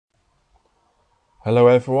Hello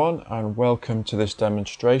everyone, and welcome to this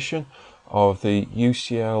demonstration of the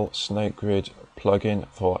UCL SnakeGrid plugin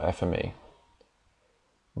for Fme.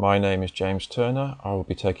 My name is James Turner. I will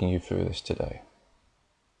be taking you through this today.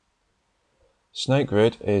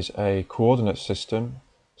 SnakeGrid is a coordinate system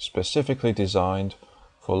specifically designed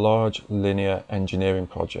for large linear engineering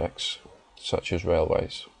projects such as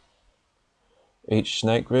railways. Each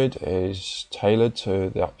SnakeGrid is tailored to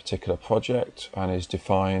that particular project and is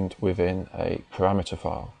defined within a parameter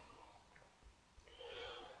file.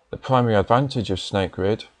 The primary advantage of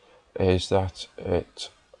SnakeGrid is that it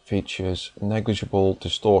features negligible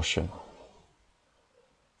distortion.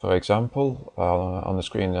 For example, on the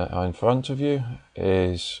screen in front of you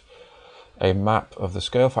is a map of the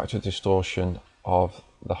scale factor distortion of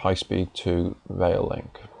the high-speed 2 rail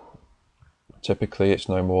link. Typically it's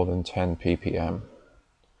no more than 10 ppm.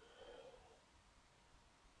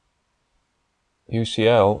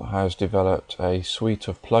 UCL has developed a suite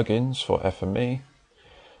of plugins for Fme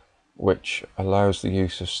which allows the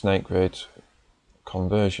use of SnakeGrid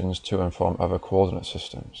conversions to and from other coordinate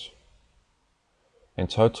systems. In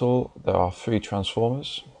total, there are 3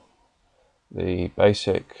 transformers: the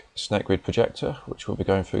basic SnakeGrid Projector, which we'll be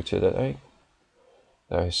going through today.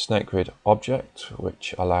 There is SnakeGrid Object,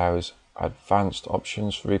 which allows advanced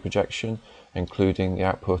options for reprojection, including the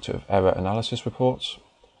output of error analysis reports,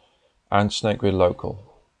 and SnakeGrid Local.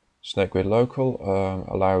 SnakeGrid Local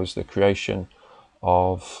allows the creation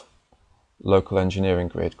of local engineering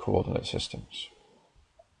grid coordinate systems.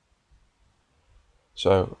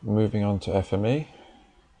 So moving on to Fme.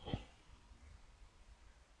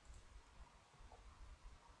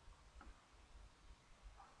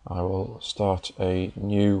 I will start a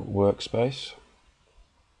new workspace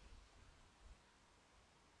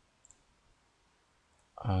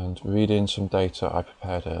and read in some data I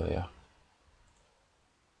prepared earlier.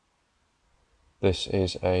 This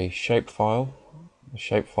is a shapefile. The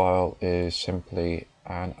shapefile is simply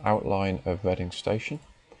an outline of Reading Station.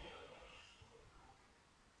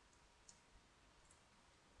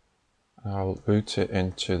 I'll route it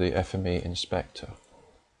into the Fme Inspector.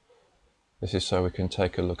 This is so we can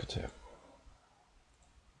take a look at it.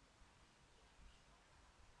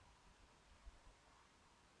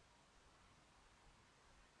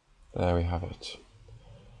 There we have it.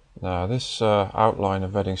 Now this outline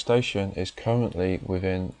of Reading Station is currently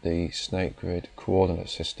within the SnakeGrid coordinate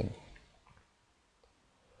system.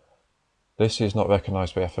 This is not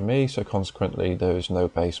recognised by Fme, so consequently there is no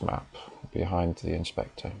base map behind the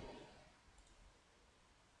inspector.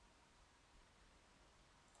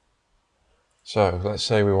 So let's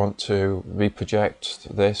say we want to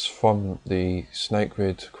reproject this from the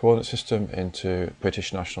SnakeGrid coordinate system into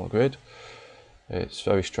British National Grid. It's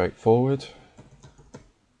very straightforward.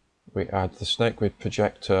 We add the SnakeGrid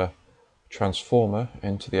Projector transformer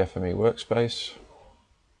into the Fme workspace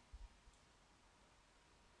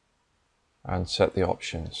and set the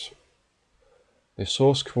options. The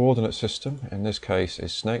source coordinate system in this case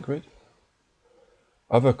is SnakeGrid.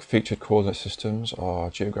 Other featured coordinate systems are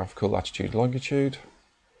geographical latitude longitude,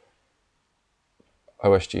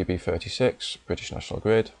 OSGB 36, British National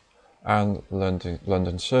Grid, and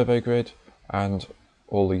London Survey Grid, and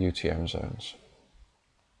all the UTM zones.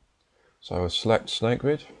 So I'll select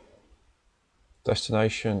SnakeGrid.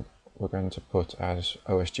 Destination we're going to put as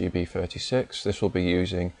OSGB 36. This will be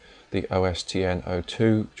using the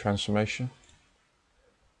OSTN02 transformation.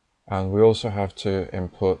 And we also have to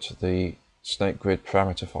input the SnakeGrid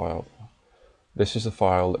parameter file. This is the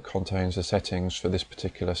file that contains the settings for this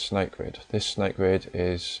particular SnakeGrid. This SnakeGrid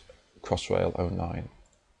is Crossrail 09.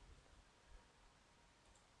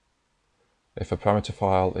 If a parameter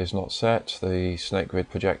file is not set, the SnakeGrid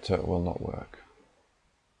projector will not work.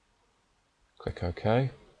 Click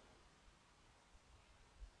OK.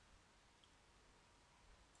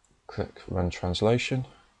 Click Run Translation,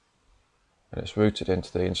 and it's routed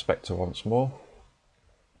into the inspector once more.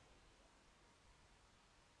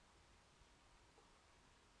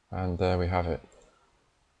 And there we have it.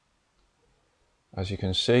 As you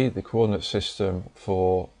can see, the coordinate system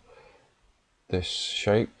for this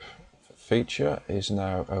shape feature is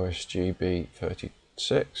now OSGB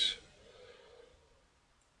 36,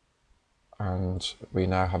 and we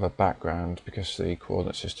now have a background because the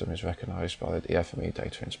coordinate system is recognised by the Fme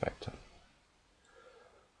data inspector.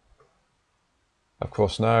 Of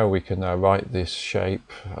course, now we can write this shape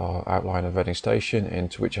or outline of Reading Station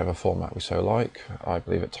into whichever format we so like. I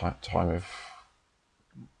believe at time of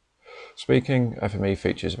speaking, Fme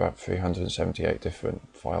features about 378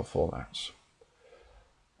 different file formats.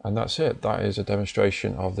 And that's it. That is a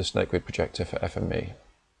demonstration of the SnakeGrid projector for Fme.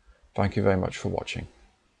 Thank you very much for watching.